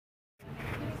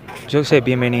José,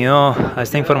 bienvenido a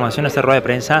esta información, a esta rueda de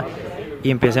prensa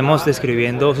y empecemos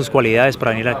describiendo sus cualidades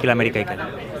para venir aquí a la América de Cali.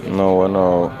 No,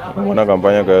 bueno, buena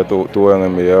campaña que tuve en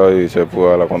Envigado y se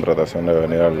pudo a la contratación de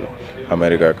venir al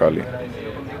América de Cali.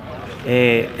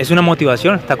 ¿Es una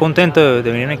motivación? ¿Está contento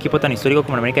de venir a un equipo tan histórico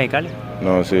como la América de Cali?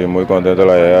 No, sí, muy contento de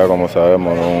la idea, como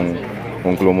sabemos, ¿no?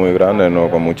 Un club muy grande, ¿no?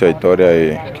 Con mucha historia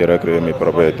y quiero escribir mi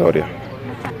propia historia.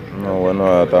 No, bueno,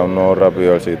 adaptarnos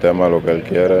rápido al sistema, lo que él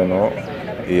quiere, ¿no?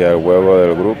 Y al juego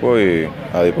del grupo y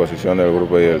a disposición del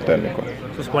grupo y del técnico.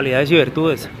 Sus cualidades y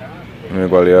virtudes. Mi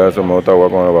cualidad es que me gusta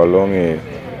jugar con el balón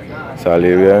y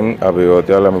salir bien, a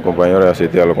pivotearle a mis compañeros y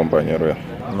asistir a los compañeros.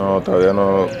 Ya. No, todavía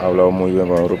no he hablado muy bien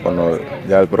con el grupo. No,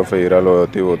 ya el profe dirá los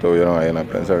objetivos, ustedes vieron ahí en la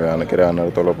prensa que quiere ganar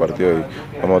todos los partidos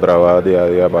y vamos a trabajar día a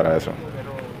día para eso.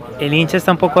 El hincha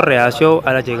está un poco reacio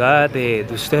a la llegada de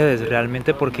ustedes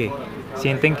realmente porque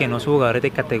sienten que no son jugadores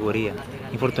de categoría.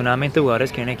 Infortunadamente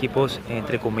jugadores que en equipos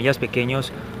entre comillas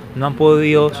pequeños no han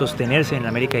podido sostenerse en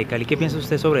América de Cali. ¿Qué piensa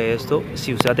usted sobre esto?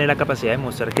 Si usted tiene la capacidad de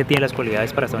mostrar que tiene las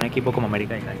cualidades para estar en un equipo como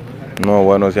América de Cali. No,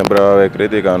 bueno, siempre va a haber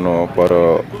críticas, no,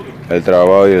 pero el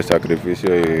trabajo y el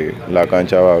sacrificio y la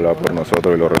cancha va a hablar por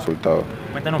nosotros y los resultados.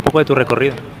 Cuéntanos un poco de tu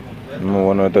recorrido. No,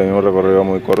 bueno, he tenido un recorrido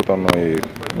muy corto, ¿no? Y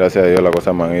gracias a Dios las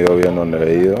cosas me han ido bien donde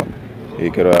he ido y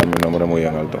quiero dar mi nombre muy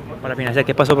en alto. Para finalizar,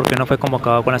 ¿qué pasó? ¿Por qué no fue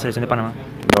convocado con la selección de Panamá?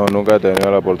 No, nunca he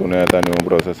tenido la oportunidad de estar en ningún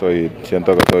proceso y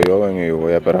siento que soy joven y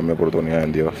voy a esperar mi oportunidad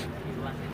en Dios.